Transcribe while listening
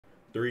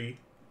Three,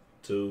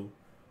 two,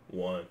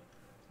 one.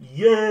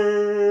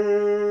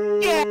 Yeah.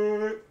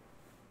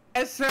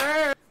 Yes,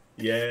 sir.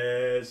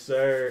 Yes,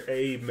 sir.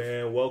 Hey,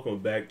 man.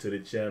 Welcome back to the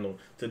channel.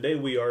 Today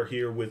we are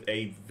here with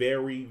a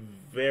very,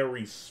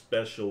 very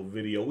special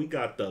video. We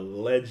got the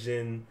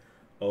Legend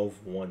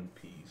of One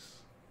Piece.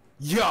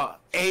 Yeah,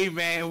 hey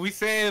man, we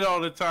say it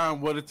all the time,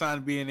 what a time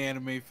to be an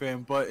anime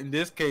fan, but in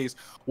this case,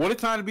 what a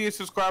time to be a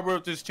subscriber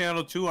of this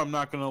channel too. I'm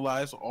not gonna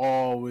lie, it's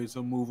always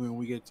a movie when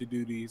we get to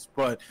do these,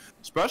 but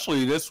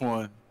especially this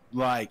one,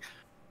 like,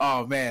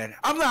 oh man,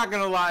 I'm not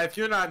gonna lie, if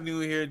you're not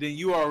new here, then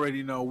you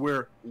already know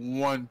we're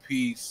One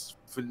Piece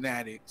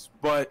fanatics,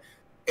 but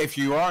if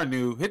you are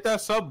new, hit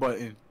that sub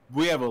button.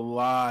 We have a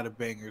lot of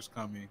bangers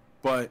coming,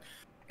 but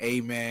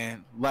hey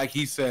man, like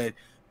he said,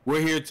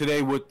 we're here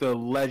today with the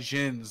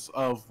legends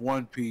of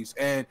One Piece.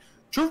 And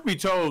truth be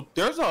told,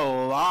 there's a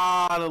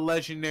lot of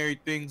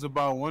legendary things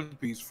about One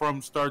Piece from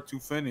start to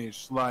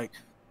finish. Like,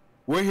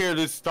 we're here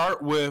to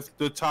start with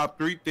the top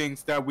three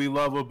things that we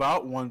love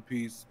about One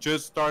Piece.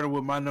 Just starting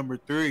with my number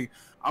three.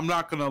 I'm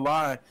not going to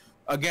lie.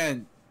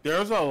 Again,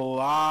 there's a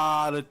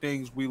lot of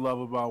things we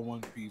love about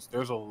One Piece.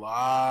 There's a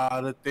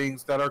lot of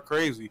things that are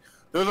crazy.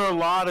 There's a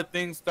lot of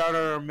things that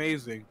are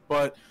amazing.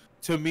 But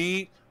to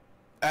me,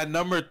 at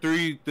number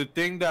three, the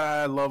thing that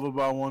I love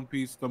about One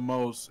Piece the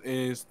most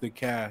is the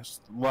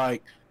cast.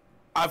 Like,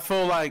 I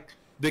feel like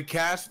the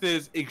cast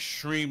is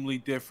extremely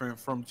different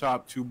from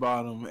top to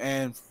bottom,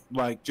 and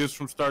like just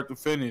from start to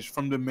finish,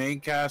 from the main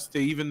cast to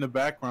even the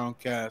background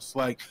cast.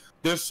 Like,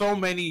 there's so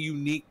many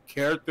unique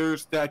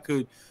characters that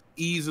could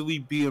easily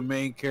be a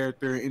main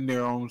character in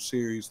their own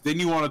series. Then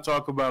you want to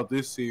talk about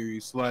this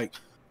series, like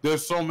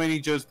there's so many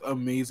just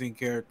amazing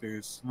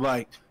characters.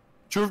 Like,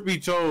 truth be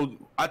told,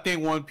 I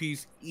think One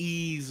Piece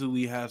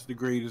easily has the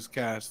greatest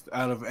cast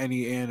out of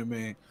any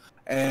anime.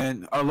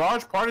 And a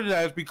large part of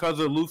that is because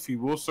of Luffy.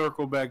 We'll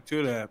circle back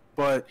to that.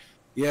 But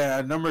yeah,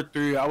 at number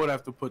three, I would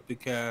have to put the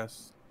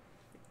cast.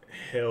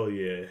 Hell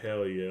yeah,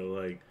 hell yeah.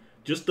 Like,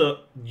 just the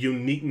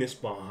uniqueness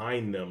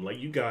behind them. Like,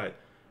 you got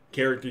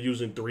character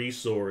using 3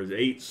 swords,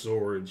 8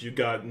 swords. You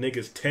got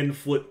niggas 10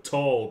 foot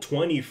tall,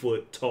 20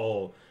 foot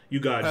tall. You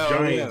got Hell yeah.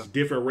 giants,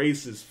 different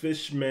races,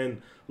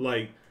 fishmen.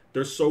 Like,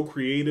 they're so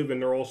creative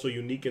and they're also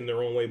unique in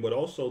their own way, but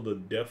also the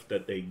depth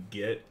that they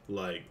get,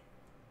 like,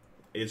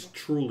 it's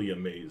truly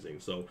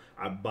amazing. So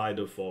I by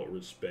default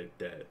respect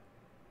that.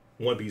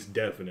 One Piece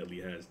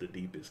definitely has the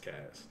deepest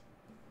cast.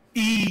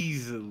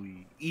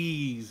 Easily.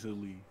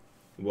 Easily.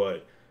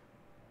 But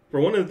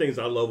for one of the things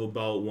I love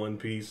about One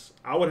Piece,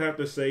 I would have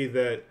to say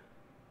that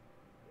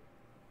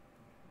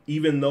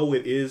even though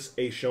it is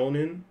a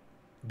shonen,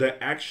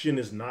 the action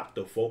is not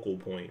the focal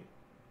point.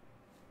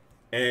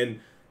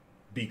 And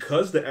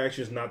because the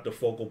action is not the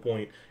focal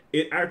point,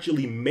 it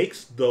actually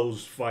makes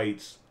those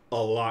fights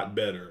a lot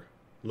better.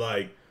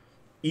 Like,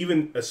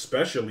 even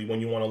especially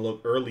when you want to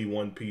look early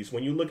One Piece,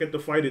 when you look at the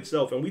fight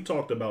itself, and we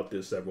talked about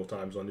this several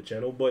times on the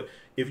channel, but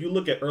if you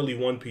look at early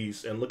One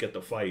Piece and look at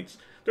the fights,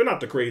 they're not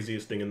the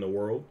craziest thing in the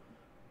world.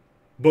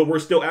 But we're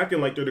still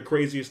acting like they're the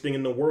craziest thing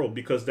in the world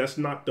because that's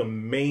not the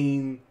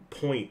main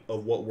point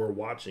of what we're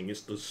watching.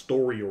 It's the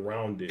story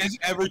around it. It's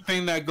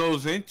everything that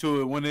goes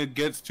into it when it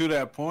gets to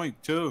that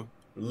point, too.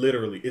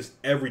 Literally, it's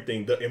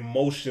everything. The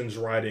emotions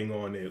riding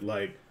on it,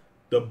 like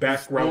the The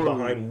background story.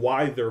 behind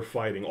why they're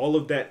fighting. All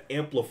of that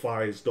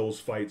amplifies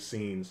those fight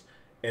scenes.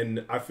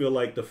 And I feel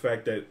like the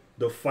fact that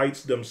the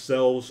fights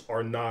themselves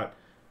are not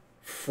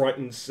front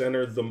and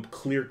center, the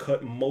clear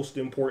cut most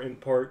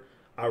important part,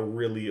 I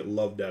really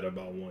love that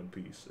about One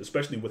Piece,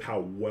 especially with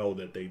how well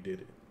that they did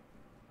it.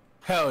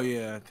 Hell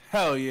yeah.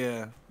 Hell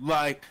yeah.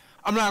 Like,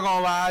 I'm not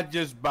gonna lie, I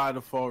just by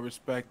default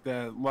respect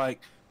that. Like,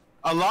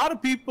 a lot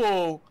of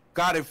people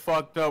got it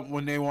fucked up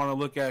when they want to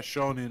look at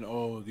shonen.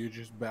 Oh, you're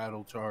just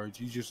battle charge.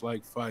 You just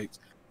like fights.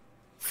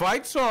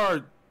 Fights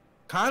are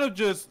kind of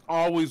just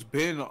always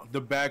been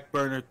the back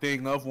burner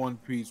thing of One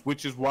Piece,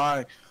 which is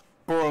why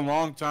for a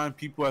long time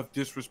people have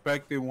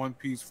disrespected One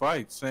Piece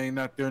fights, saying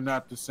that they're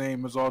not the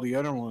same as all the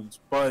other ones.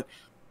 But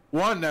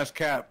one, that's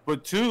cap.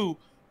 But two,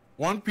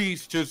 One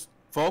Piece just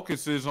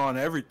focuses on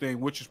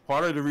everything, which is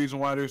part of the reason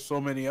why there's so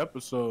many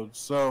episodes.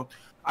 So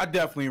I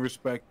definitely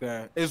respect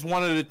that. It's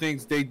one of the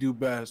things they do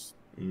best.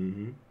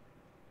 Mm-hmm.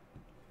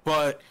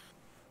 But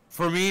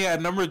for me, at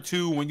number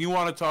two, when you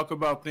want to talk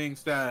about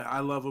things that I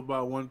love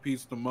about One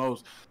Piece the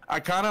most,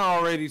 I kind of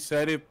already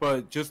said it,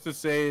 but just to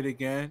say it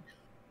again,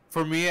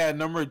 for me at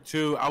number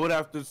two, I would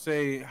have to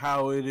say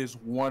how it is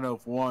one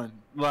of one.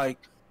 Like,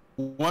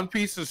 One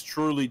Piece is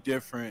truly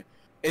different.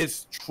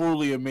 It's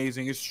truly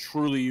amazing. It's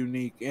truly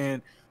unique.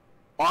 And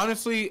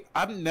honestly,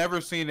 I've never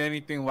seen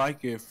anything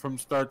like it from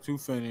start to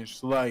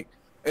finish. Like,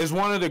 it's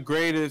one of the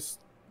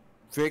greatest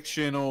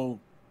fictional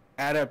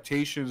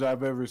adaptations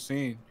I've ever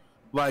seen.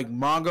 Like,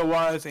 manga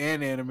wise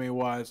and anime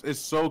wise, it's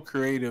so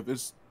creative.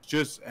 It's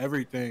just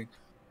everything.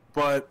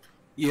 But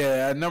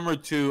yeah, at number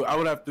two, I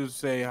would have to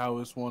say how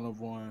it's one of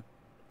one.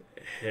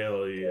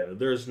 Hell yeah.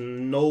 There's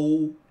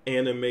no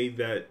anime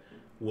that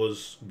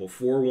was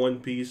before One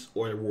Piece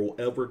or will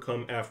ever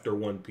come after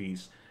One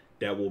Piece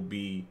that will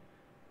be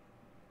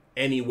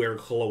anywhere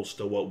close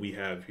to what we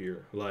have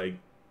here. Like,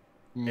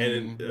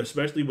 and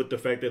especially with the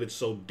fact that it's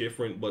so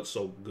different but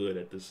so good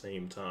at the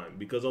same time.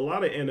 Because a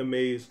lot of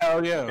animes,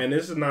 hell yeah, and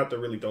this is not to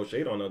really throw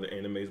shade on other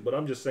animes, but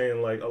I'm just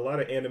saying, like, a lot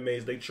of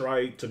animes, they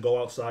try to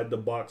go outside the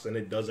box and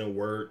it doesn't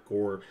work,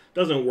 or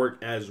doesn't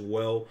work as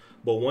well.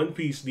 But One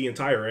Piece, the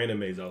entire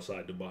anime is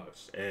outside the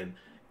box, and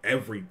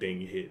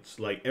everything hits,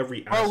 like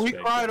every aspect. bro. We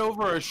cried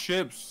over a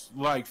ship's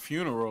like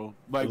funeral.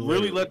 Like,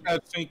 really let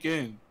that sink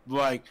in.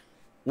 Like,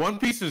 One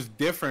Piece is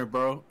different,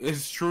 bro.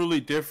 It's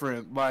truly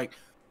different. Like,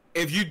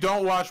 if you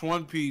don't watch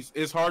One Piece,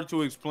 it's hard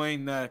to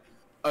explain that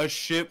a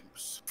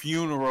ship's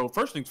funeral.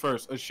 First things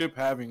first, a ship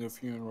having a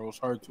funeral is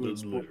hard to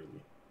explain.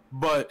 Literally.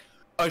 But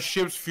a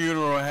ship's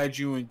funeral had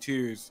you in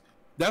tears.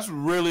 That's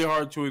really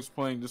hard to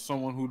explain to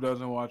someone who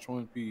doesn't watch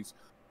One Piece.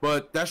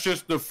 But that's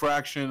just the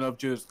fraction of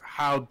just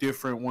how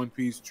different One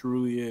Piece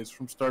truly is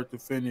from start to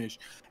finish.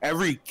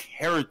 Every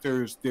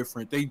character is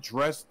different. They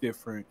dress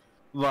different.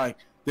 Like,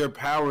 their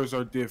powers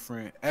are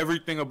different.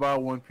 Everything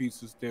about One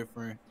Piece is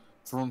different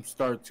from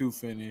start to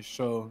finish.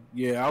 So,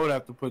 yeah, I would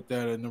have to put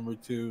that at number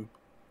 2.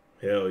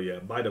 Hell yeah.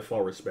 By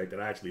default respect,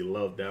 I actually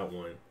love that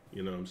one.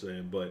 You know what I'm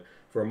saying? But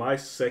for my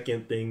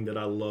second thing that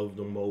I love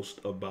the most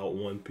about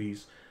One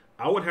Piece,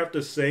 I would have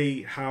to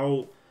say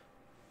how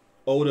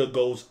Oda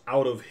goes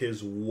out of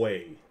his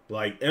way.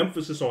 Like,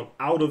 emphasis on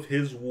out of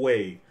his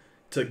way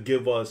to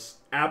give us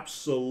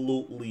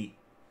absolutely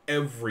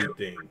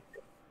everything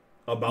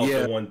about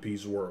the One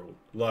Piece world.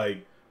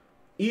 Like,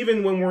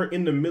 even when we're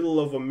in the middle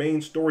of a main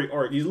story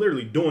arc, he's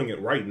literally doing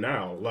it right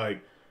now.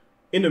 Like,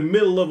 in the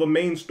middle of a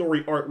main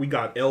story arc, we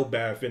got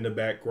Elbaf in the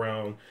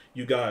background.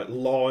 You got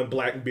Law and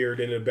Blackbeard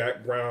in the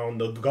background.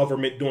 The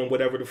government doing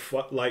whatever the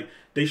fuck. Like,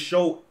 they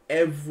show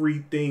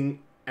everything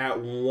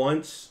at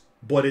once,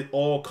 but it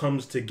all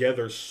comes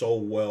together so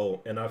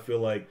well. And I feel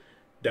like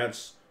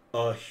that's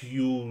a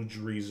huge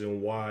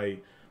reason why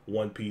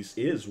One Piece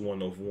is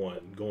one of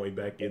one, going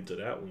back into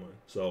that one.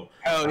 So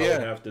I would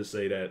have to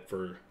say that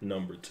for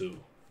number 2.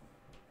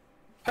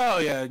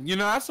 Hell yeah. You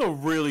know, that's a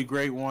really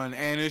great one,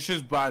 and it's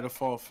just by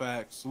default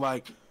facts.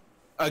 Like,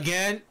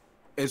 again,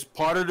 it's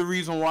part of the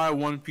reason why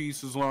One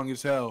Piece is long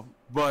as hell.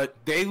 But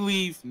they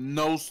leave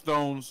no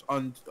stones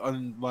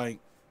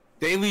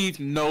they leave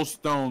no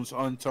stones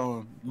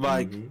unturned.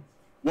 Like,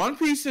 One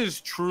Piece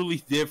is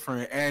truly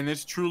different, and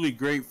it's truly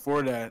great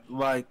for that.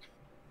 Like,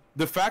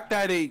 the fact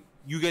that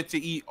you get to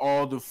eat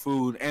all the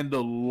food and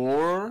the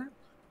lore.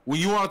 When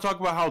you want to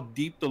talk about how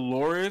deep the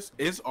lore is,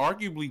 it's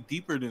arguably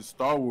deeper than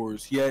Star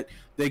Wars, yet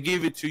they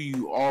give it to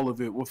you, all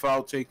of it,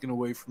 without taking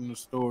away from the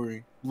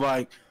story.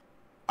 Like,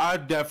 I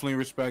definitely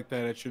respect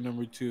that at your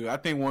number 2. I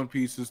think One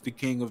Piece is the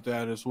king of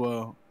that as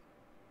well.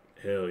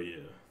 Hell yeah.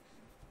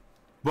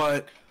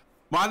 But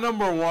my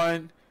number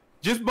 1,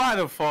 just by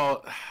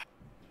default,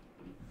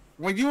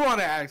 when you want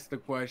to ask the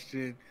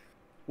question,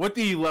 what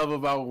do you love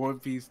about One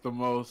Piece the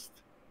most?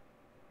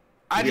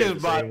 I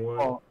just by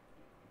default.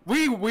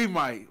 We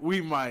might.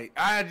 We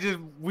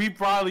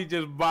probably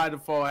just by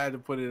default had to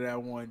put it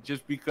at 1,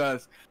 just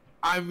because,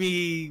 I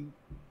mean,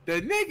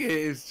 the nigga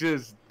is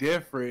just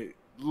different.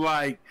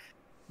 Like,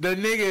 the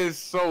nigga is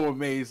so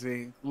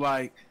amazing.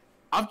 Like,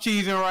 I'm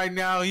cheesing right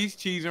now. He's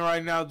cheesing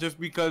right now just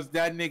because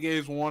that nigga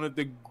is one of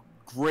the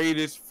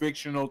greatest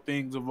fictional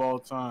things of all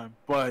time.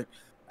 But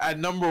at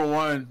number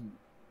 1,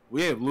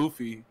 we have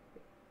Luffy.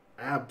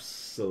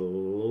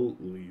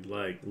 Absolutely.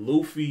 Like,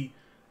 Luffy,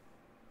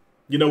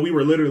 you know, we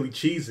were literally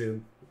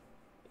cheesing.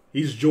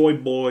 He's Joy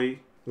Boy.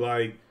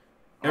 Like,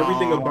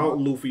 everything about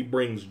Luffy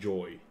brings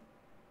joy.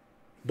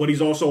 But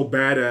he's also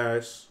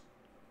badass.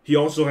 He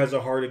also has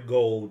a heart of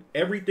gold.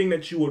 Everything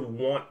that you would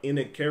want in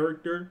a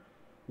character,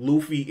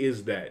 Luffy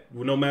is that.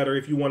 No matter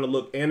if you want to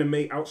look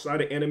anime,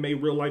 outside of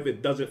anime, real life,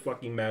 it doesn't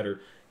fucking matter.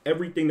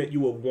 Everything that you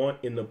would want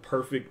in the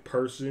perfect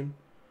person.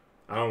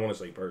 I don't want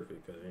to say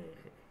perfect,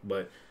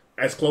 but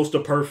as close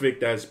to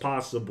perfect as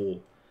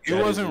possible. It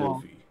wasn't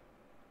Luffy.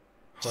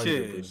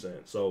 100%.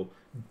 So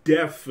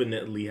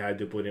definitely had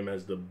to put him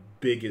as the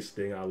biggest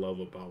thing I love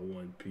about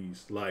One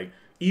Piece. Like,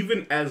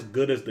 even as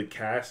good as the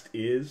cast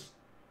is,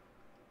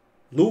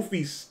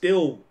 Luffy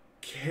still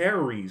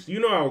carries.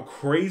 You know how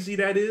crazy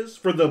that is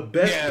for the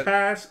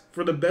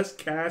best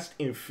cast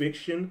in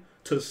fiction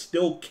to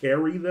still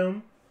carry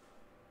them.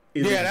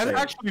 That's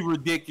actually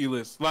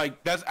ridiculous.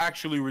 Like, that's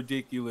actually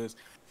ridiculous.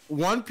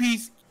 One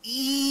Piece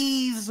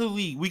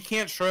easily, we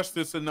can't stress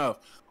this enough,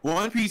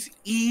 One Piece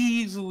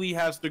easily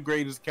has the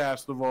greatest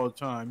cast of all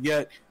time,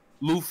 yet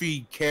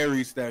Luffy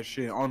carries that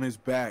shit on his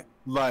back.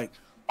 Like,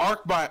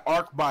 arc by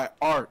arc by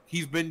arc,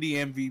 he's been the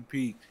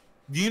MVP.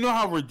 Do you know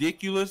how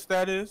ridiculous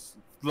that is?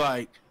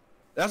 Like,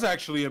 that's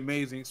actually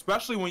amazing,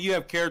 especially when you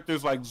have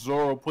characters like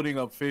Zoro putting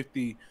up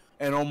 50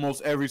 in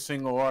almost every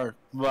single arc.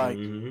 Like,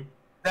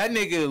 that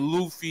nigga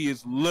Luffy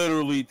is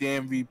literally the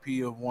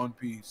MVP of One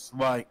Piece.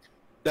 Like,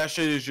 that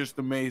shit is just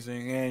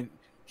amazing, and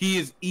he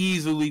is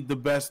easily the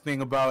best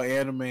thing about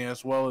anime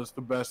as well as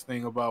the best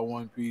thing about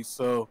One Piece.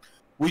 So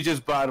we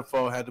just by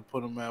default had to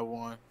put him at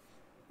 1.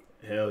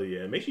 Hell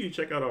yeah. Make sure you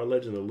check out our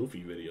Legend of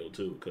Luffy video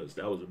too, because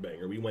that was a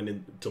banger. We went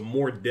into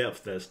more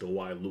depth as to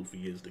why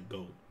Luffy is the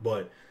GOAT.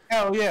 But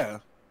Hell yeah.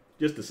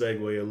 just to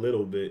segue a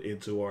little bit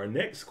into our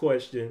next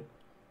question,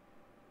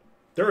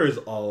 there is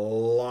a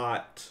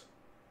lot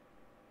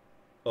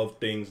of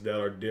things that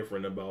are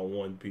different about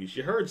One Piece.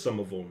 You heard some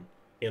of them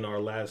in our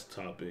last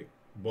topic,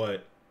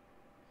 but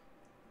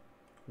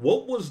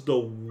what was the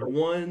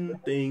one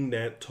thing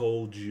that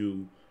told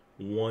you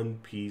One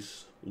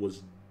Piece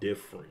was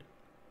different?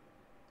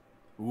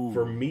 Ooh.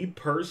 For me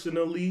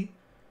personally,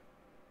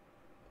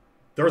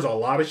 there's a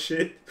lot of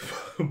shit,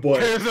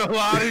 but There's a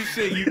lot of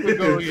shit you could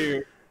go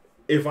here.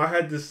 If I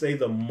had to say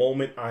the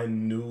moment I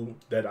knew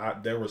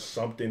that there was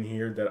something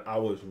here that I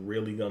was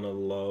really gonna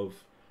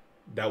love,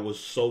 that was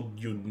so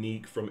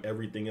unique from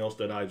everything else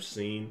that I've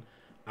seen,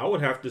 I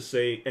would have to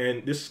say,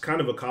 and this is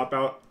kind of a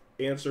cop-out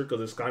answer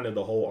because it's kind of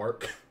the whole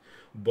arc,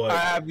 but I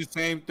have the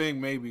same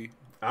thing, maybe.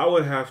 I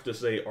would have to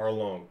say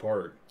Arlong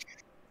Park.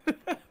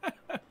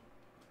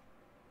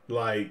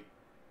 Like,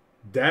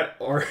 that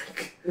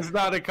arc. It's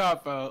not a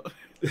cop-out.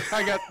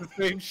 I got the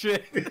same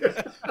shit.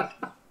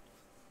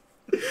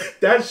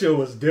 That shit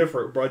was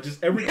different, bro.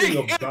 Just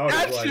everything about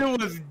that it. Like, shit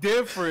was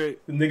different.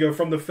 nigga,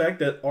 from the fact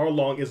that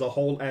Arlong is a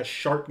whole ass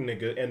shark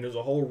nigga, and there's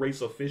a whole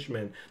race of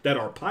fishmen that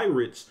are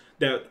pirates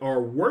that are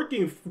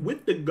working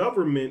with the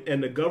government,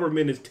 and the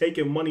government is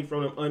taking money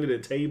from them under the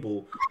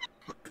table,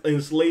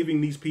 enslaving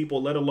these people,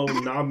 let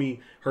alone Nami,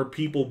 her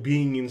people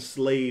being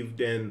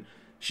enslaved, and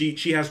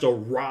she has to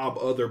rob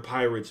other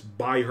pirates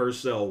by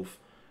herself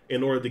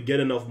in order to get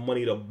enough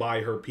money to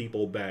buy her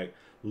people back.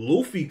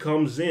 Luffy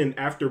comes in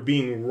after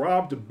being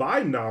robbed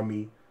by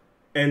Nami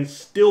and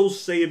still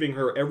saving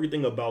her.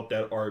 Everything about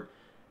that arc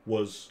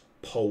was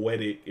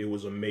poetic. It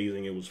was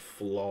amazing. It was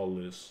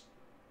flawless.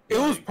 It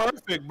was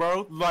perfect,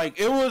 bro. Like,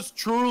 it was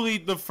truly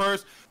the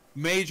first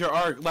major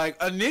arc. Like,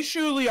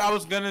 initially, I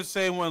was gonna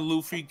say when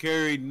Luffy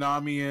carried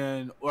Nami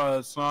and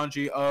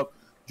Sanji up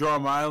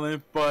Drum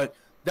Island, but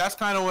that's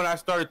kind of when I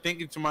started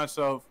thinking to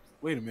myself,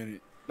 wait a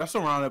minute, that's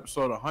around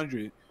episode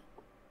 100.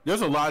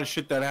 There's a lot of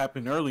shit that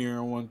happened earlier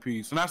in One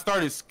Piece. And I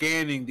started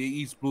scanning the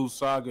East Blue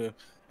Saga.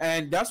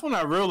 And that's when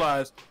I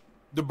realized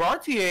the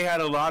Bartier had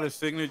a lot of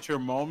signature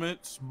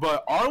moments,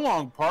 but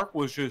Arlong Park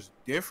was just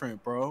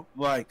different, bro.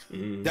 Like,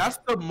 that's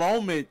the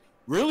moment,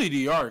 really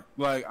the arc.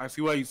 Like, I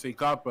see why you say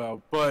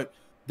cop-out, but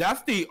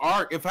that's the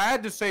arc. If I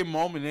had to say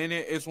moment in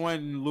it, it's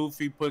when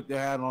Luffy put the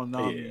hat on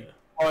Nami. Yeah.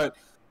 But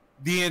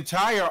the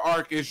entire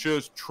arc is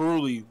just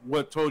truly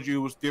what told you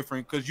it was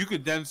different. Because you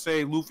could then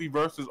say Luffy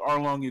versus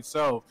Arlong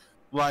itself.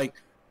 Like,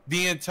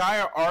 the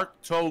entire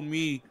arc told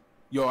me,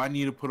 yo, I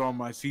need to put on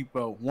my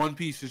seatbelt. One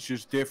Piece is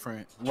just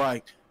different.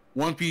 Like,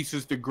 One Piece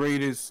is the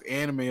greatest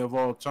anime of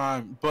all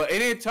time. But it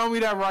didn't tell me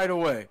that right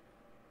away.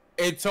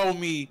 It told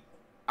me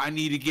I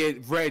need to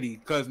get ready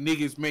because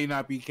niggas may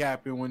not be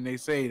capping when they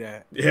say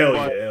that. Hell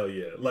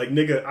yeah. Like,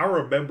 nigga, I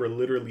remember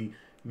literally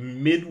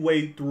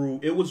midway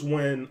through, it was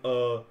when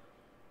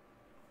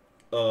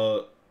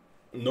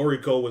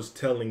Noriko was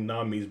telling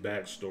Nami's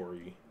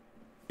backstory.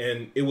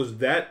 And it was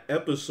that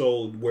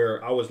episode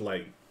where I was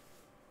like,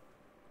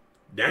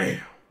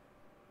 damn,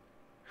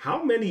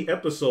 how many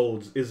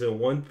episodes is in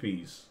One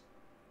Piece?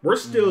 We're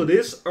still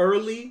this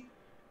early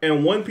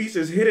and One Piece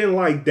is hitting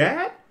like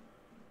that?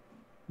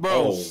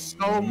 Bro,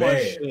 so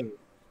much shit.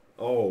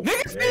 Oh,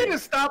 niggas need to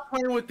stop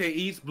playing with the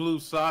East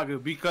Blue Saga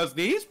because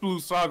the East Blue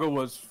Saga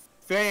was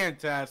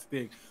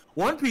fantastic.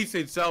 One Piece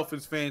itself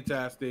is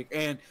fantastic,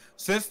 and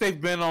since they've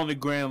been on the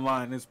Grand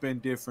Line, it's been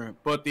different.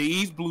 But the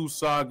East Blue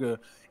Saga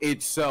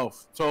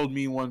itself told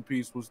me One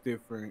Piece was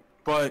different.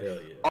 But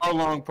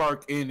Arlong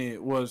Park in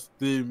it was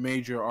the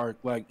major arc,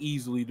 like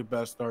easily the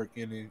best arc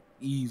in it,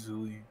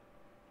 easily.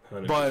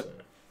 100%.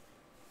 But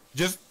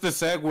just the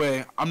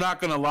segue, I'm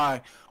not gonna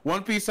lie,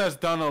 One Piece has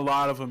done a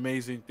lot of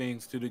amazing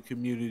things to the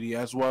community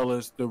as well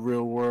as the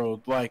real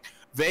world. Like,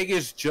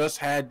 Vegas just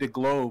had the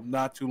Globe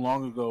not too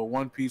long ago,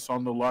 One Piece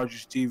on the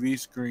largest TV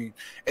screen.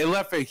 It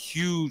left a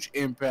huge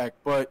impact,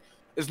 but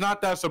it's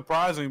not that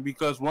surprising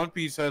because One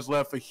Piece has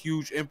left a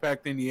huge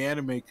impact in the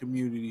anime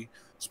community,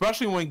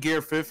 especially when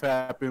Gear 5th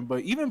happened. But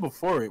even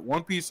before it,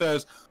 One Piece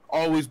has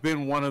always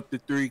been one of the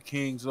three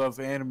kings of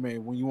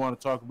anime when you want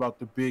to talk about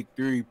the big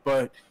three.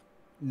 But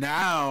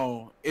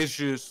now it's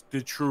just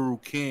the true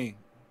king.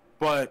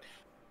 But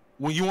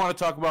when you want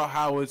to talk about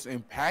how it's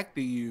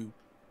impacted you,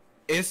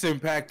 it's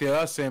impacted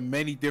us in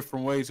many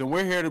different ways. And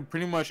we're here to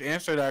pretty much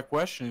answer that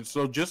question.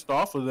 So just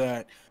off of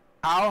that,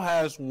 how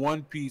has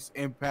One Piece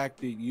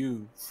impacted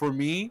you? For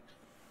me,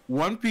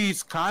 One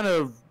Piece kind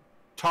of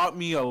taught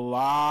me a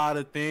lot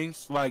of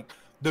things. Like,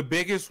 the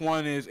biggest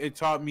one is it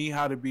taught me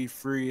how to be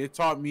free. It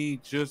taught me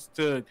just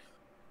to,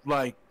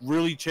 like,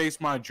 really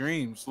chase my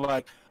dreams.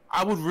 Like,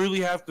 I would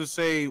really have to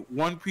say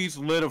One Piece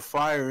lit a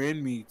fire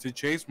in me to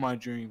chase my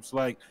dreams.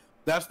 Like,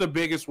 that's the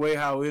biggest way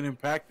how it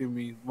impacted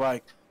me.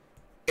 Like,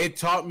 it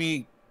taught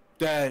me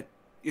that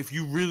if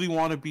you really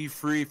want to be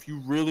free, if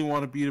you really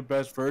want to be the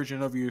best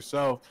version of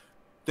yourself,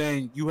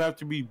 then you have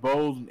to be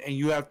bold and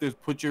you have to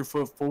put your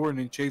foot forward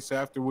and chase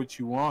after what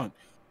you want.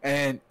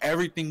 and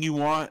everything you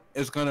want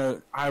is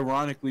gonna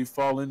ironically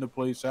fall into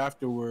place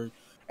afterward,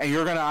 and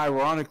you're gonna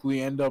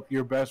ironically end up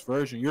your best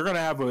version. You're gonna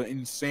have an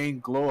insane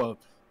glow up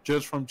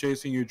just from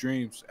chasing your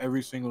dreams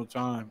every single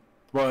time.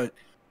 But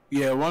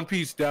yeah, One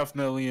Piece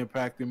definitely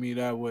impacted me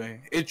that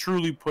way. It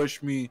truly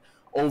pushed me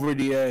over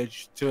the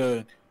edge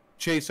to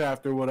chase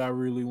after what I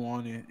really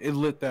wanted. It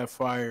lit that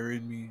fire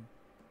in me.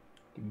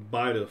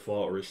 By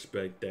default,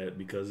 respect that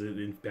because it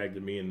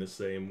impacted me in the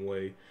same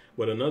way.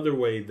 But another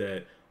way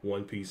that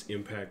One Piece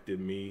impacted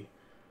me,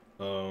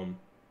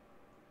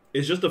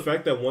 is just the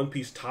fact that One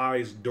Piece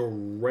ties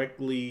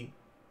directly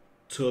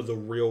to the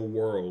real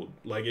world.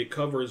 Like, it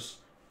covers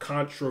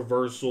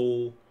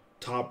controversial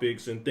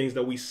topics and things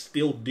that we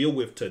still deal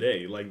with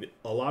today. Like,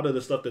 a lot of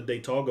the stuff that they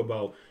talk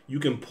about, you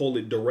can pull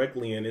it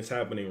directly and it's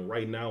happening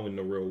right now in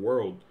the real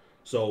world.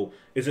 So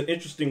it's an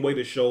interesting way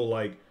to show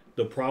like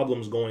the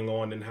problems going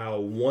on and how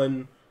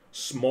one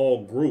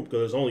small group, because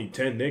there's only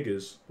 10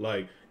 niggas,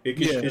 like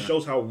it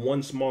shows how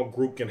one small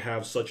group can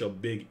have such a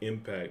big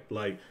impact.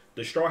 Like,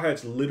 the Straw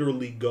Hats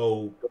literally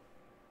go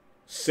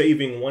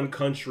saving one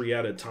country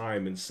at a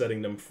time and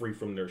setting them free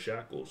from their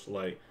shackles.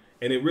 Like,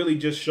 and it really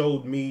just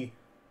showed me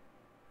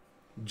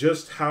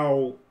just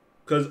how,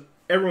 because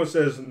everyone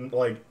says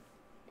like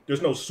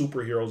there's no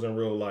superheroes in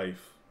real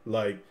life.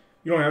 Like,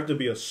 you don't have to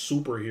be a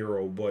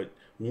superhero, but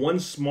one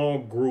small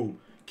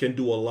group can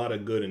do a lot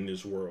of good in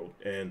this world,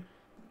 and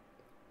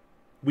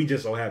we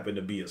just so happen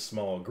to be a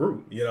small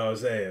group. You know what I'm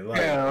saying?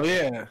 Like, Hell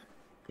yeah.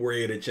 We're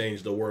here to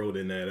change the world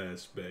in that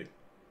aspect.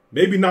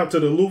 Maybe not to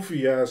the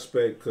Luffy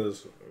aspect,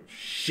 because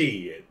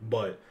shit,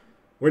 but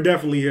we're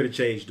definitely here to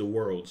change the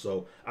world.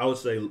 So I would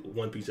say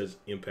One Piece has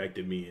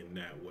impacted me in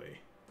that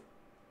way.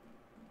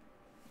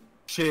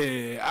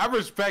 Shit, I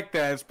respect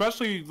that,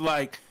 especially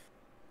like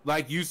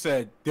you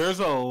said, there's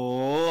a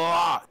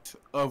lot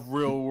of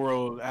real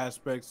world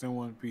aspects in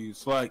One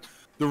Piece. Like,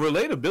 the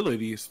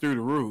relatability is through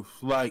the roof.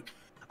 Like,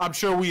 I'm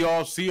sure we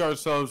all see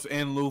ourselves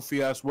in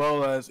Luffy, as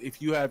well as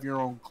if you have your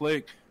own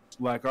clique,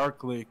 like our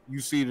clique, you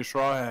see the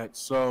Straw Hats.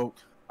 So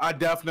I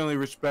definitely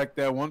respect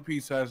that. One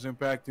Piece has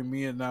impacted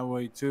me in that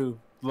way too.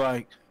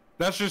 Like,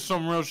 that's just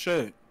some real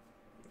shit.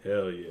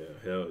 Hell yeah,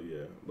 hell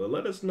yeah. But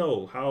let us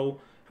know how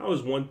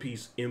has One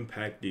Piece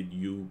impacted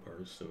you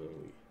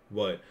personally.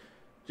 But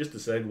just to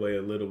segue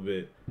a little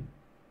bit,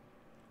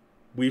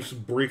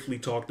 we've briefly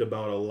talked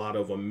about a lot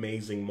of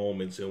amazing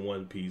moments in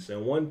One Piece.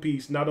 And One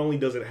Piece, not only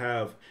does it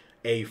have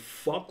a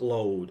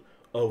fuckload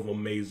of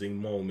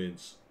amazing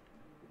moments,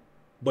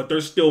 but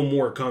there's still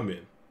more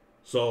coming.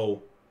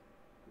 So,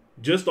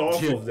 just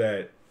off of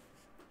that,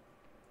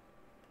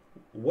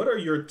 what are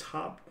your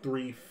top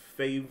 3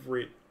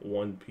 favorite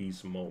One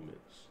Piece moments?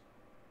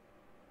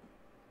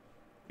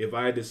 If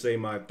I had to say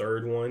my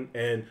third one,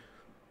 and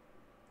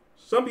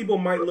some people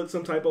might look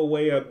some type of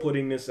way at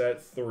putting this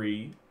at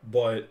 3,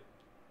 but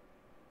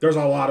there's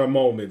a lot of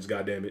moments,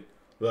 goddammit.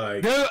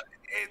 Like,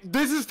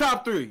 this is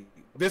top 3.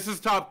 This is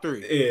top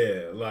 3.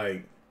 Yeah,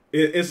 like,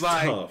 it's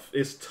like, tough.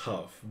 It's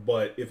tough.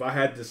 But if I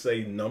had to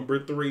say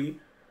number 3,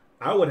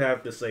 I would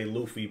have to say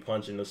Luffy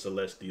punching the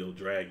Celestial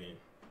Dragon.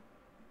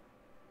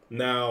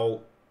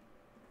 Now,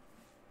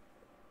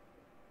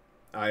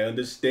 I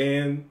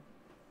understand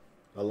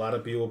a lot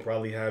of people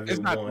probably have it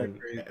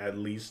one, at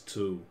least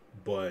 2,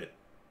 but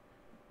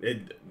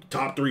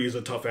top 3 is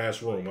a tough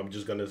ass room. I'm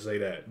just gonna say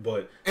that.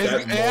 But that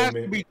moment has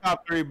to be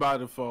top 3 by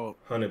default.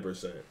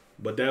 100%.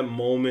 But that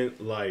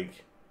moment,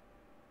 like,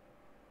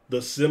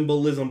 the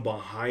symbolism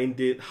behind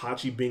it,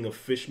 Hachi being a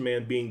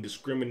fishman, being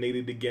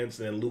discriminated against,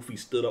 and then Luffy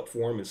stood up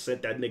for him and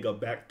sent that nigga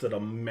back to the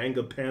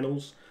manga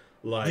panels.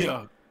 Like,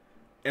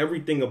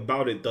 everything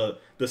about it,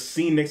 the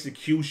scene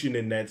execution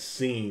in that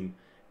scene,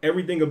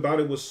 everything about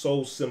it was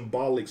so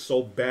symbolic,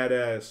 so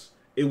badass.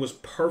 It was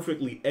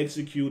perfectly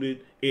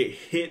executed. It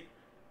hit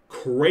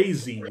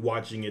crazy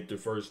watching it the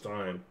first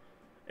time.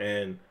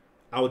 And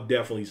I would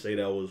definitely say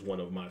that was one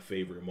of my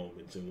favorite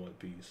moments in One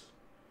Piece.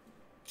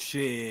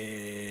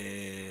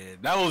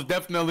 Shit, that was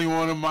definitely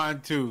one of mine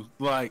too.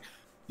 Like,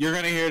 you're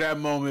gonna hear that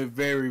moment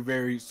very,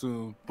 very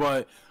soon.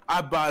 But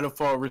I by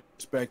default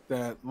respect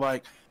that.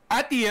 Like,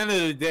 at the end of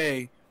the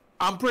day,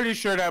 I'm pretty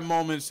sure that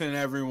moment's in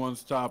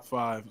everyone's top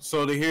 5.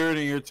 So to hear it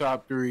in your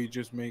top 3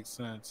 just makes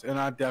sense. And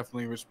I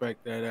definitely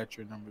respect that at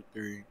your number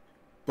 3.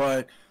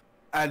 But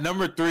at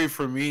number 3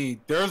 for me,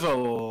 there's a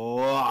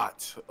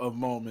lot of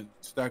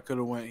moments that could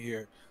have went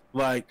here.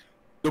 Like,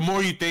 the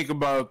more you think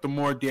about it, the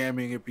more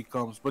damning it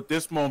becomes. But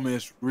this moment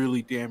is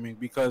really damning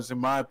because, in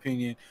my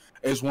opinion,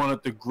 it's one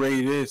of the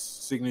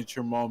greatest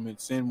signature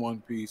moments in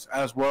One Piece,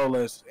 as well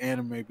as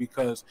anime,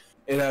 because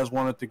it has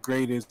one of the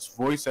greatest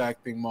voice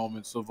acting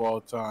moments of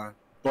all time.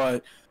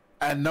 But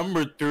at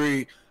number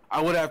 3,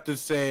 I would have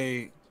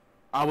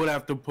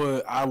to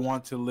put I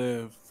Want to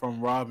Live from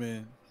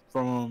Robin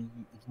from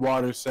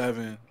Water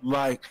 7.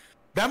 Like,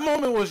 that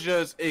moment was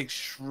just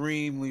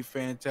extremely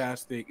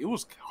fantastic. It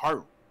was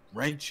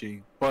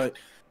heart-wrenching, but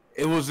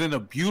it was in a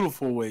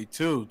beautiful way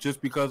too,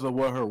 just because of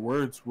what her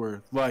words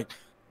were. Like,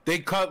 they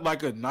cut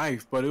like a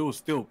knife, but it was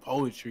still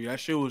poetry. That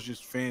shit was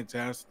just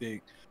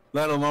fantastic.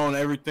 let alone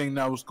everything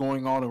that was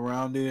going on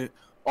around it.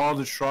 All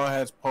the Straw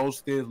Hats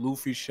posted,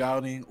 Luffy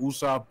shouting,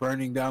 Usopp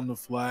burning down the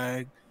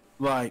flag,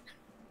 like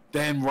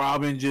then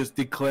Robin just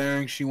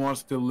declaring she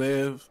wants to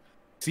live,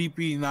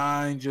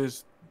 CP9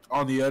 just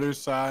on the other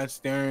side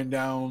staring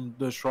down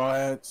the Straw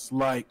Hats.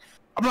 Like,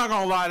 I'm not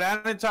gonna lie,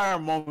 that entire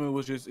moment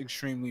was just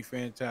extremely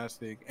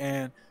fantastic,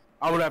 and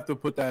I would have to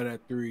put that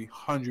at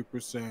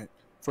 300%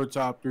 for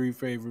top three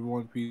favorite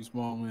One Piece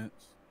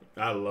moments.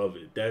 I love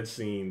it. That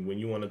scene, when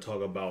you want to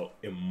talk about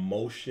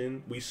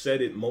emotion, we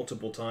said it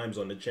multiple times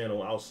on the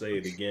channel. I'll say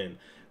it again.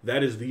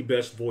 That is the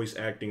best voice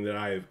acting that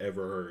I have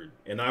ever heard.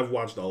 And I've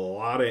watched a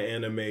lot of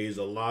animes,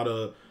 a lot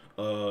of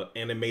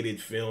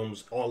animated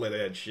films, all of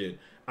that shit.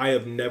 I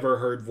have never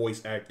heard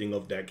voice acting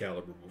of that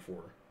caliber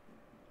before.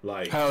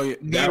 Like, Hell yeah,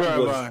 that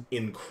was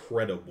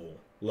incredible.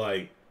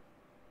 Like,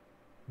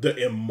 the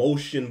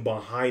emotion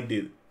behind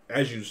it,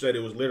 as you said,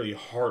 it was literally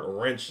heart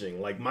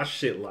wrenching. Like, my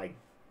shit, like,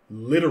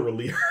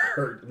 literally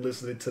hurt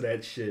listening to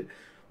that shit.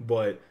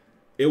 But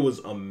it was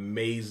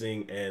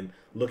amazing. And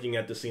looking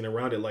at the scene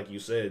around it, like you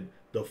said,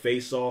 the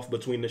face off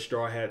between the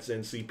Straw Hats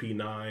and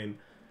CP9,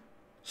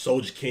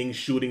 Soge King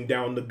shooting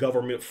down the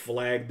government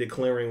flag,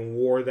 declaring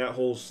war. That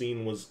whole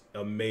scene was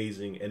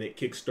amazing, and it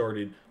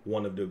kickstarted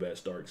one of the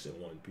best arcs in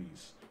One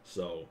Piece.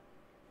 So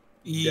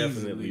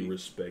definitely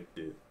respect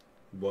it.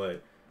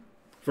 But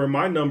for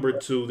my number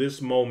two,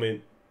 this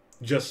moment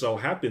just so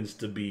happens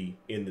to be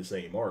in the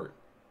same arc.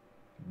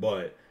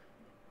 But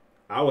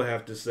I would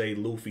have to say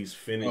Luffy's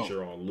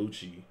finisher on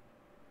Lucci.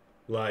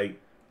 Like,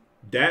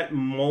 that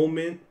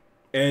moment,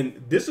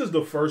 and this is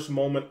the first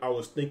moment I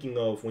was thinking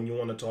of when you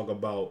want to talk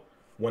about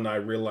when I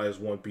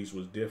realized One Piece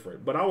was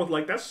different. But I was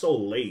like, that's so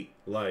late.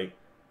 Like,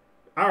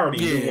 I already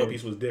knew One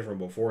Piece was different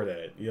before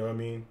that. You know what I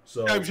mean?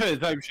 So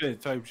type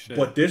shit.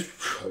 But this,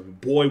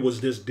 boy,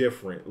 was this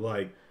different.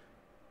 Like,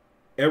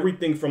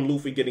 everything from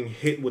Luffy getting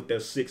hit with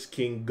that Six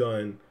King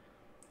gun,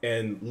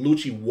 and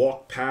Lucci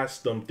walked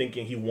past them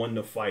thinking he won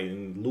the fight,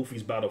 and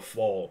Luffy's about to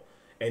fall,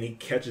 and he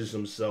catches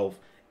himself,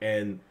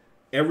 and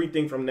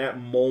everything from that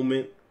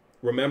moment,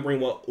 remembering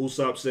what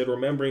Usopp said,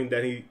 remembering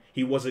that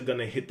he wasn't going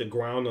to hit the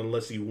ground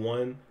unless he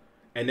won,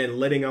 and then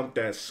letting out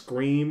that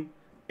scream,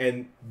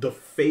 and the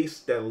face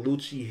that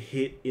Lucci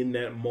hit in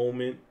that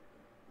moment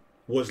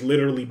was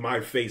literally my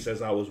face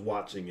as I was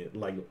watching it.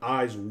 Like,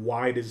 eyes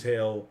wide as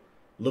hell,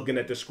 looking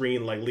at the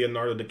screen like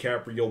Leonardo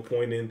DiCaprio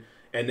pointing,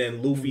 and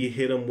then Luffy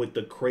hit him with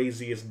the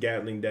craziest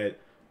Gatling that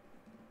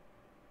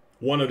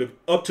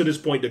up to this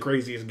point, the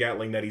craziest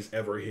Gatling that he's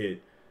ever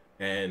hit.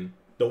 And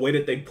the way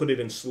that they put it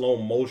in slow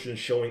motion,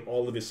 showing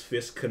all of his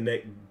fists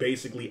connect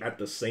basically at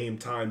the same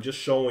time, just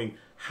showing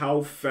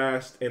how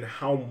fast and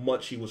how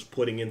much he was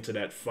putting into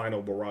that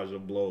final barrage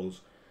of blows,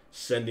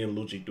 sending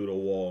Lucci through the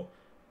wall.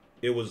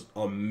 It was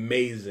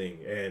amazing,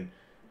 and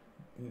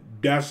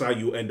that's how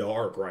you end the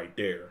arc right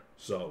there.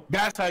 So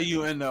that's how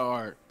you end the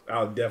arc.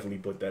 I'll definitely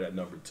put that at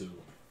number 2.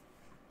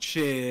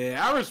 Shit,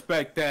 I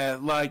respect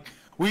that. Like,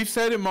 we've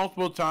said it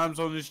multiple times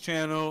on this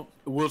channel.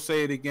 We'll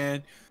say it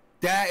again.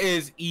 That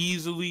is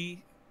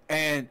easily,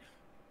 and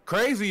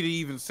crazy to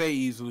even say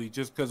easily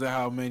just because of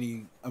how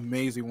many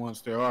amazing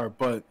ones there are.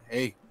 But,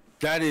 hey,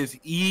 that is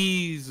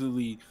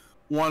easily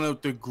one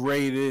of the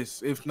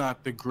greatest, if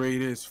not the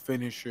greatest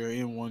finisher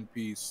in One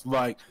Piece.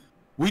 Like,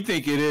 we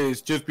think it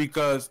is just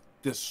because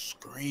the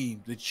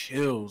scream, the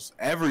chills,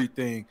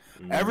 everything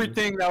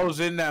that was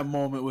in that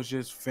moment was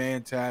just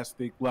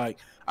fantastic. Like,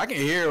 I can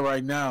hear it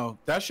right now.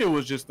 That shit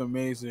was just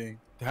amazing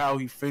how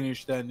he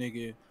finished that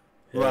nigga.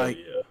 Like,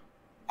 yeah.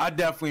 I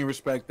definitely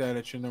respect that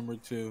at your number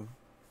 2.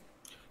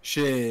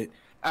 Shit,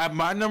 at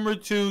my number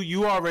 2,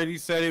 you already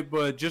said it,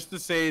 but just to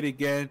say it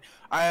again,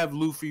 I have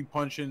Luffy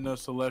punching the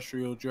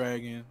Celestial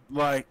Dragon.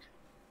 Like,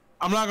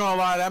 I'm not gonna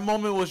lie, that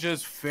moment was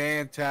just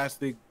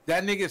fantastic.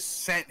 That nigga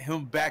sent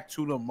him back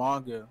to the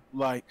manga,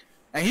 like,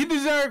 and he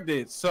deserved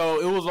it.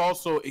 So it was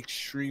also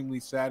extremely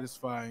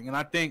satisfying, and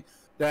I think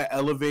that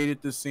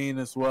elevated the scene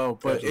as well.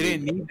 But it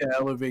didn't need to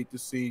elevate the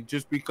scene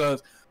just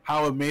because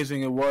how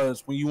amazing it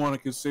was when you want to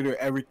consider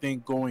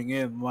everything going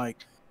in.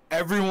 Like,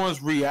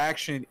 everyone's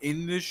reaction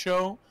in this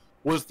show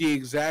was the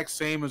exact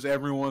same as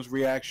everyone's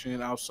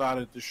reaction outside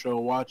of the show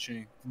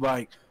watching.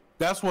 Like,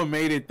 that's what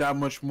made it that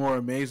much more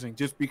amazing,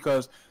 just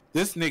because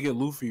this nigga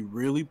Luffy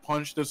really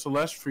punched the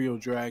Celestial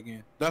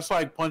Dragon. That's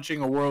like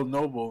punching a world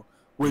noble,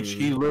 which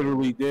he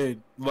literally did.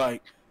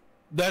 Like,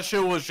 that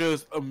shit was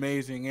just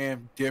amazing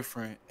and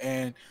different.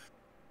 And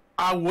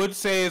I would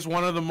say it's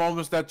one of the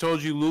moments that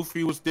told you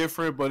Luffy was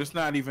different, but it's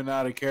not even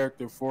out of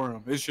character for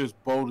him. It's just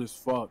bold as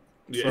fuck.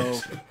 Yeah,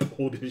 so,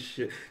 bold as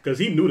shit. Because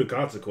he knew the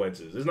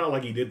consequences. It's not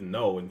like he didn't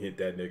know and hit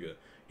that nigga.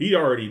 He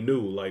already knew,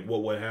 like,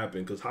 what would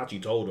happen, because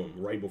Hachi told him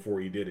right before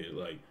he did it,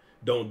 like,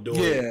 don't do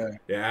it.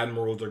 The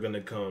admirals are going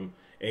to come.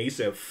 And he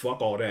said,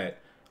 fuck all that.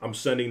 I'm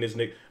sending this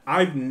nigga.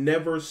 I've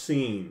never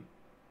seen,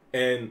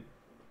 and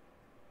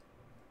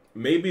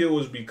maybe it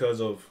was because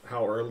of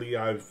how early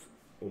I've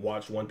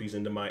watched One Piece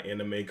into my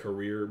anime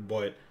career,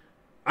 but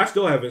I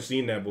still haven't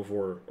seen that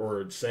before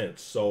or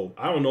since. So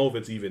I don't know if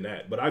it's even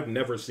that, but I've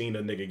never seen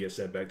a nigga get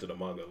sent back to the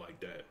manga like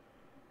that.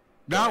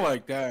 Not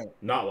like that.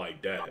 Not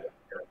like that.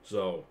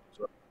 So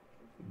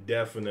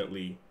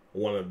definitely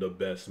one of the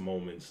best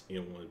moments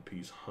in One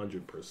Piece,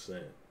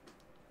 100%.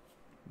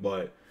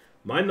 But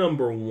my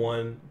number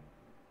one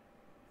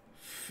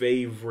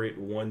favorite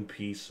One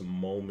Piece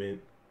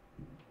moment,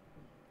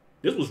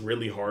 this was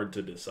really hard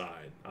to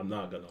decide. I'm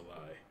not gonna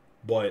lie,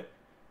 but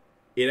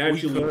it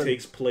actually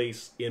takes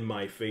place in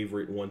my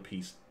favorite One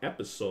Piece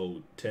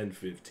episode,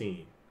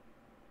 1015.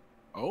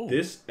 Oh,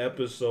 this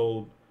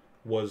episode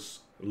was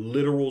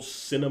literal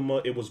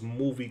cinema. It was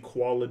movie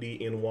quality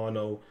in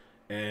Wano,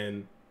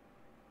 and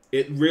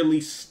it really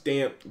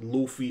stamped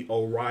Luffy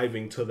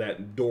arriving to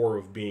that door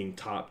of being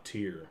top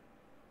tier.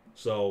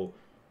 So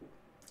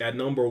at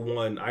number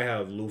one, I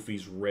have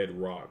Luffy's Red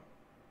Rock.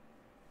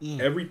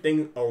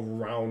 Everything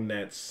around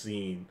that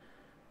scene,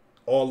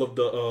 all of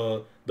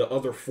the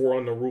other four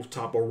on the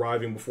rooftop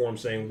arriving before him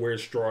saying,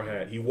 "Where's Straw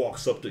Hat?" He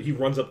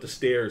runs up the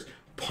stairs,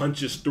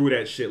 punches through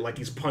that shit like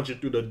he's punching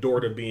through the door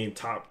to being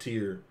top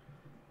tier.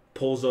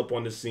 Pulls up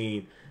on the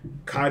scene.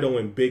 Kaido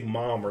and Big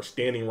Mom are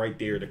standing right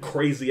there. The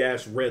crazy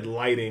ass red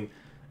lighting,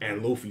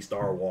 and Luffy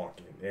start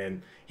walking,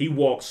 and he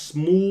walks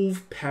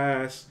smooth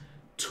past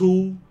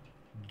two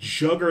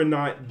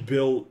juggernaut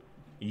built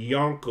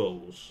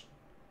Yonkos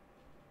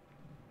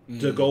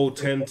to go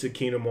tend to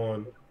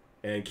Kinemon.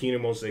 And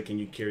Kinemon said, "Can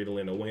you carry the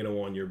land of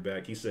Wano on your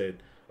back?" He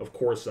said, "Of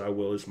course I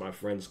will. It's my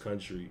friend's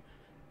country."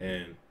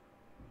 And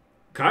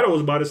Kaido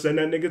was about to send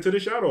that nigga to the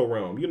Shadow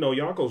Realm. You know,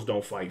 Yonkos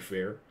don't fight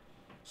fair.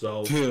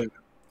 So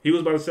he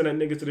was about to send that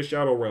nigga to the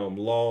Shadow Realm.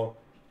 Law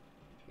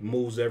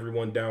moves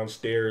everyone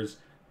downstairs.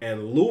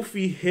 And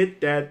Luffy hit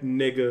that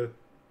nigga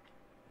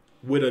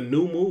with a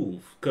new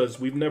move, because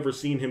we've never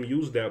seen him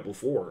use that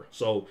before.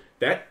 So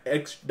that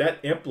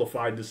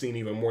amplified the scene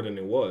even more than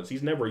it was.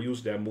 He's never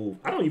used that move.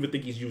 I don't even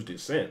think he's used it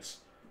since.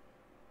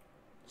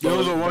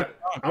 So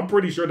I'm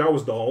pretty sure that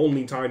was the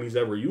only time he's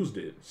ever used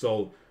it.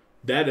 So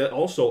that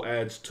also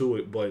adds to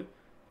it. But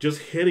just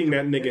hitting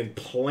that nigga and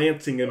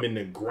planting him in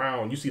the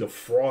ground, you see the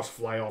frost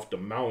fly off the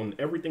mountain.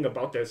 Everything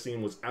about that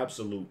scene was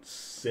absolute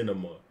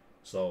cinema.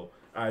 So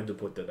I had to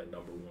put that at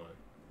number one.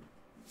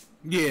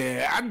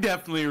 Yeah, I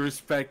definitely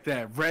respect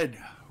that. Red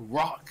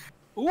Rock.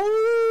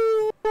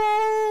 Ooh,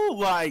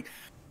 like,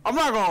 I'm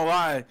not gonna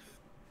lie,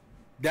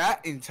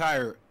 that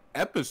entire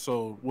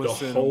episode was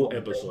the whole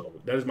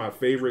episode. That is my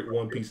favorite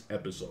One Piece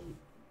episode.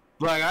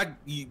 Like,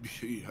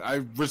 I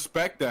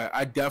respect that.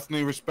 I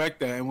definitely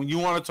respect that. And when you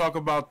want to talk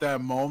about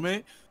that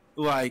moment,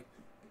 like,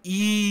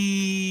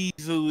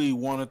 easily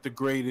one of the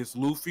greatest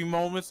Luffy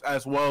moments,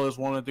 as well as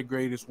one of the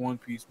greatest One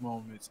Piece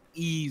moments,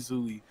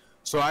 easily.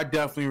 So I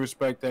definitely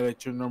respect that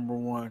at your number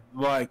one.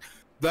 Like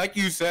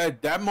you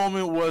said, that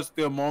moment was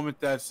the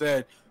moment that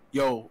said,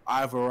 "Yo,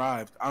 I've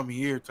arrived. I'm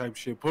here," type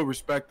shit. Put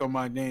respect on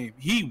my name.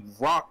 He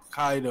rocked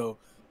Kaido.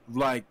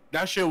 Like,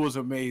 that shit was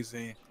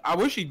amazing. I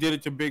wish he did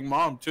it to Big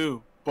Mom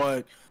too,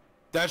 but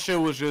that shit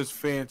was just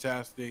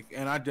fantastic.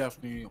 And I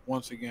definitely,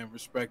 once again,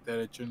 respect that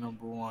at your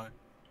number one.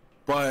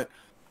 But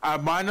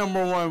my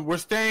number one, we're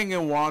staying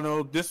in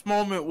Wano. This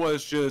moment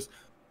was just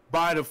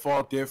by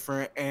default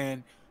different,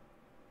 and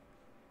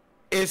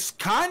it's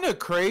kind of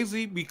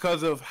crazy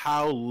because of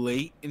how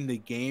late in the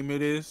game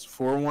it is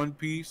for One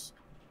Piece.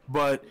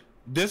 But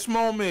this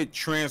moment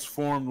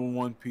transformed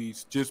One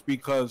Piece just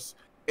because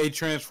it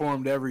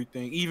transformed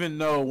everything. Even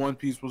though One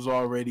Piece was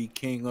already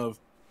king of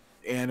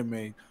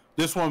anime,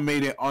 this one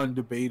made it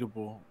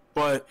undebatable.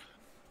 But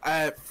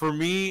for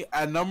me,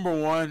 at number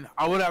one,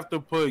 I would have to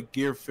put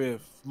Gear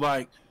 5th.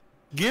 Like,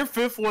 Gear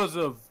 5th was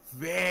a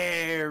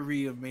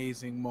very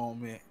amazing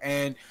moment.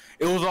 And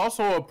it was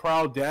also a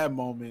proud dad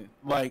moment.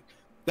 Like,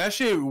 that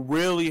shit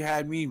really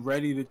had me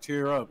ready to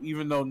tear up,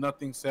 even though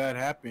nothing sad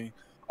happened.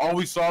 All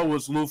we saw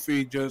was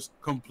Luffy just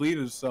complete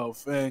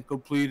himself and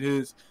complete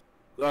his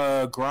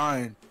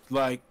grind.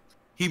 Like,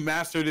 he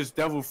mastered his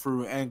Devil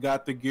Fruit and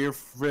got the Gear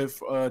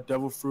 5th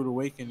Devil Fruit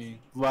Awakening.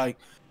 Like,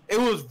 it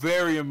was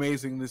very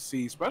amazing to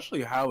see,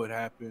 especially how it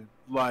happened.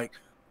 Like,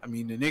 I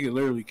mean, the nigga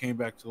literally came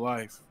back to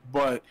life.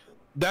 But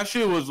that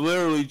shit was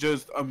literally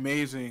just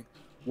amazing.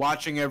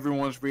 Watching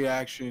everyone's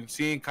reaction,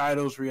 seeing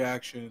Kaido's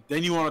reaction,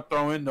 then you want to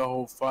throw in the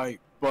whole fight.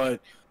 But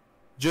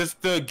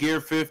just the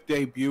Gear 5th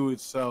debut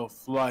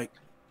itself, like,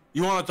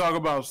 you want to talk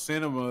about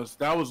cinemas,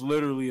 that was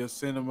literally a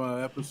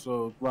cinema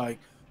episode. Like,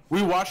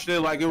 we watched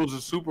it like it was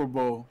a Super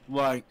Bowl.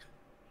 Like,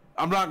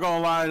 I'm not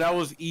going to lie, that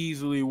was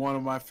easily one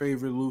of my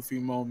favorite Luffy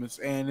moments,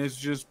 and it's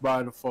just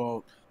by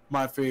default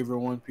my favorite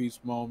One Piece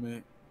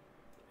moment.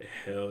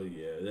 Hell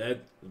yeah.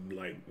 That,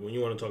 like, when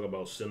you want to talk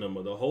about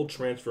cinema, the whole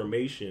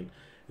transformation,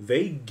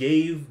 they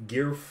gave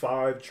Gear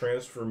 5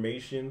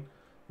 transformation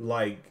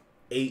like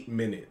 8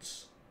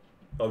 minutes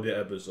of the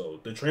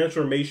episode. The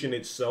transformation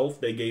itself,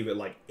 they gave it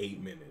like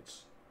 8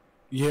 minutes.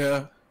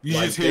 Yeah. You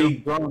like, just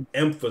they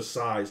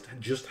emphasized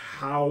just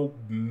how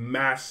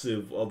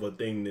massive of a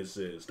thing this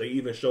is. They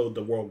even showed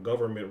the world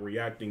government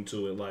reacting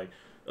to it, like,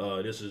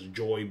 this is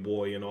Joy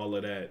Boy and all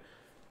of that.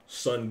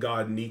 Sun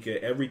God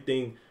Nika,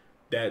 everything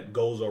that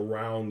goes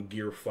around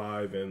Gear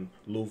 5 and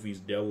Luffy's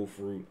Devil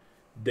Fruit.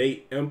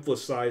 they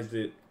emphasized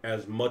it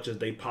as much as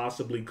they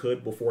possibly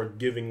could before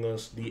giving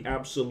us the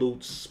absolute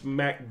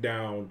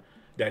smackdown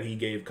that he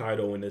gave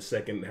Kaido in the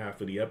second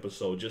half of the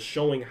episode, just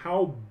showing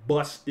how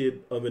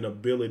busted of an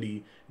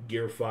ability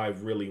Gear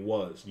 5 really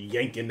was.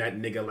 Yanking that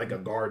nigga like a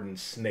garden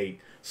snake,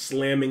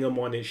 slamming him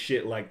on his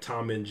shit like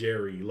Tom and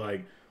Jerry.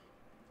 Like,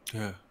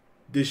 yeah,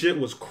 this shit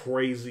was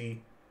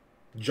crazy.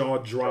 Jaw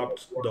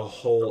dropped the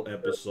whole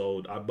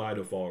episode. I by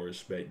default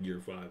respect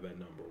Gear 5 at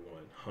number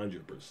 1,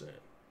 100%.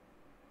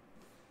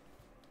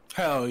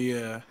 Hell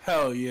yeah,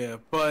 hell yeah.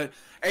 But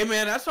hey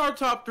man, that's our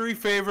top 3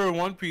 favorite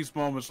One Piece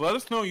moments. Let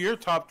us know your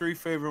top 3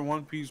 favorite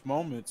One Piece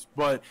moments.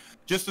 But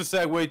just to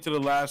segue to the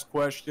last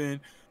question,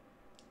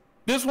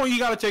 this one you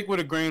got to take with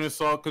a grain of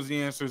salt because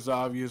the answer is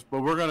obvious,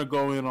 but we're going to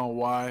go in on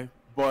why.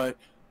 But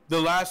the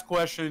last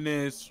question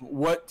is,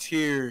 what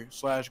tier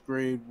 /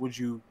 grade would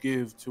you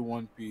give to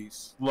One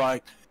Piece?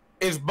 Like,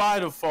 it's by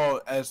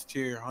default S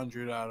tier,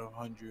 100 out of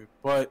 100.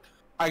 But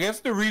I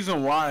guess the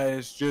reason why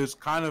is just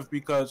kind of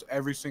because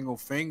every single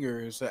finger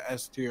is a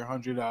S tier,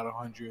 100 out of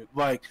 100.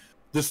 Like,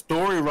 the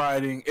story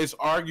writing is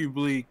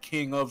arguably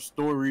king of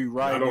story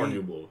writing. Not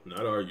arguable.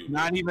 Not arguable.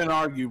 Not even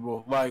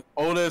arguable. Like,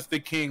 Oda is the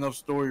king of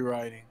story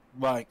writing.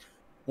 Like,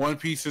 One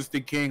Piece is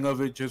the king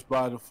of it just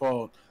by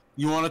default.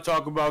 You want to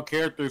talk about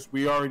characters?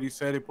 We already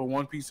said it, but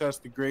One Piece has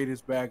the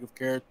greatest bag of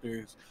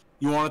characters.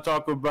 You want to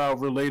talk about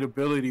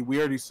relatability? We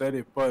already said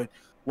it, but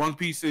One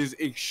Piece is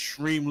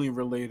extremely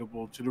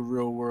relatable to the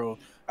real world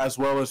as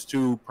well as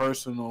to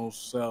personal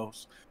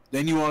selves.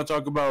 Then you want to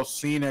talk about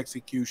scene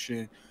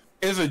execution.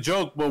 It's a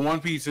joke, but One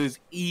Piece is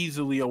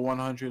easily a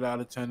 100 out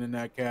of 10 in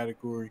that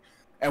category.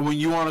 And when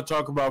you want to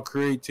talk about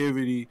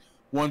creativity,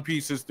 One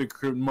Piece is the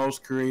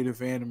most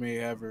creative anime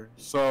ever.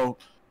 So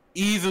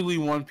easily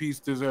One Piece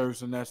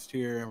deserves an S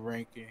tier in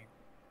ranking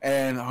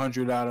and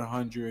 100 out of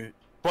 100.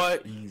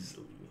 But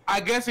easily, I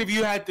guess if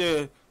you had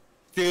to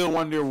still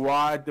wonder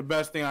why, the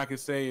best thing I could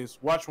say is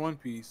watch One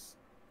Piece.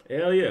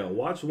 Hell yeah,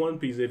 watch One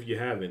Piece if you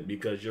haven't,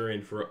 because you're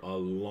in for a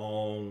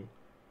long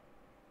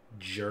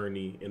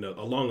journey, and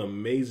a long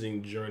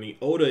amazing journey.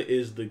 Oda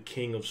is the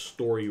king of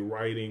story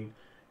writing.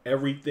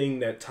 Everything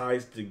that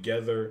ties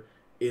together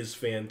is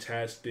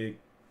fantastic.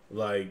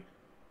 Like,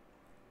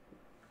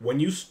 when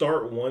you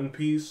start One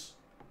Piece,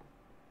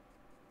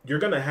 you're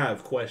gonna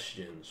have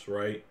questions,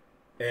 right?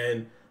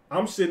 And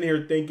I'm sitting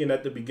here thinking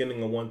at the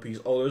beginning of One Piece,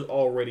 oh, there's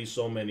already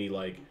so many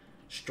like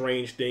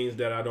strange things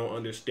that I don't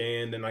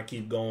understand, and I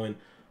keep going,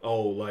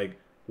 oh, like,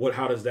 what,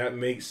 how does that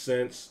make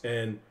sense?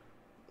 And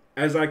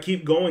as I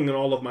keep going and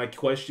all of my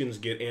questions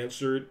get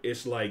answered,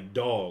 it's like,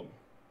 dog,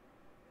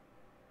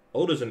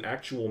 Oda's an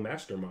actual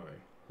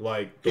mastermind.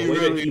 Like, the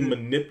way that he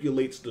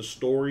manipulates the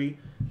story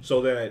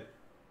so that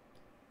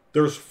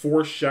there's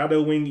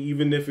foreshadowing,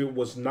 even if it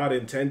was not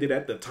intended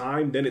at the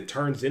time, then it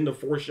turns into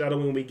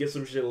foreshadowing when we get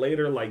some shit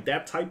later. Like,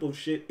 that type of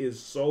shit is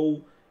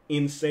so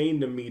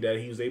insane to me that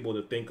he's able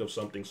to think of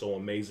something so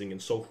amazing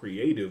and so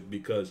creative,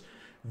 because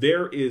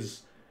there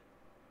is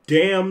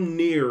damn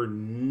near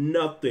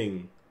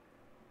nothing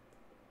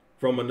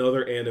from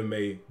another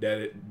anime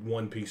that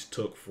One Piece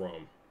took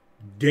from.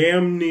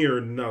 Damn near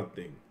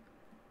nothing.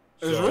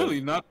 There's really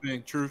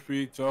nothing, truth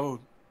be told.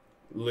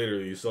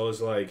 Literally. So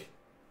it's like,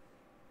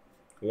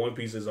 One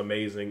Piece is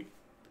amazing.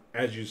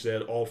 As you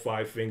said, all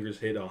 5 fingers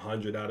hit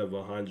 100 out of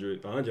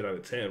 100. 100 out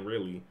of 10,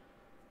 really.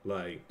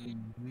 Like,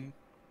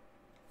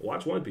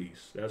 watch One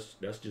Piece.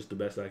 That's just the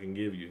best I can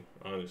give you,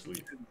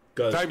 honestly.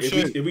 Because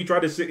if we try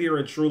to sit here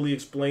and truly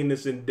explain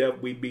this in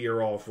depth, we'd be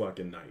here all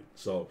fucking night.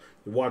 So,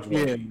 watch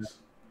One Piece.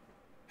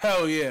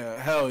 Hell yeah,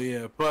 hell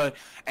yeah. But,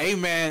 hey,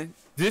 man,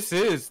 this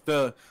is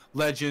the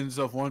Legends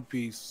of One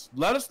Piece.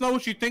 Let us know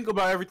what you think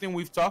about everything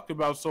we've talked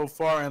about so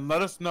far, and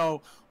let us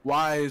know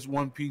why is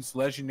One Piece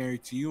legendary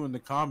to you in the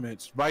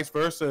comments. Vice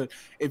versa,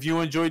 if you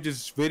enjoyed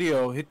this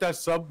video, hit that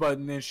sub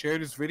button and share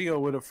this video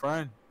with a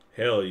friend.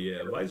 Hell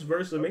yeah. Vice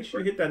versa, make sure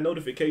you hit that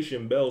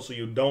notification bell so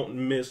you don't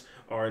miss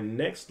our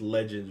next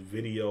Legends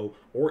video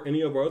or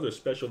any of our other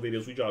special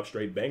videos. We drop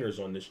straight bangers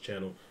on this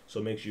channel,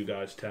 so make sure you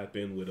guys tap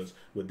in with us.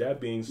 With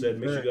that being said,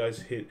 make sure you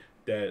guys hit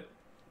that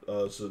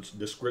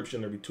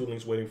description. There'll be 2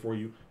 links waiting for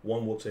you.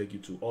 One will take you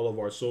to all of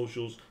our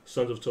socials,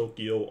 Sons of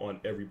Tokyo on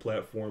every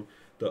platform.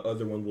 The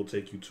other one will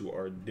take you to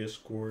our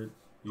Discord.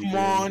 Come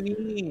on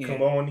in.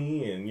 Come on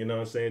in. You know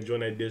what I'm saying? Join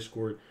that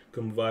Discord.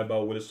 Come vibe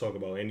out with us. Talk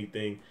about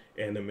anything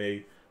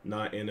anime,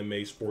 not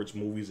anime, sports,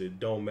 movies. It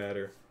don't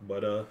matter.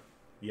 But,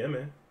 yeah,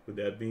 man. With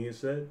that being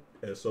said,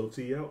 SOT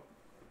out.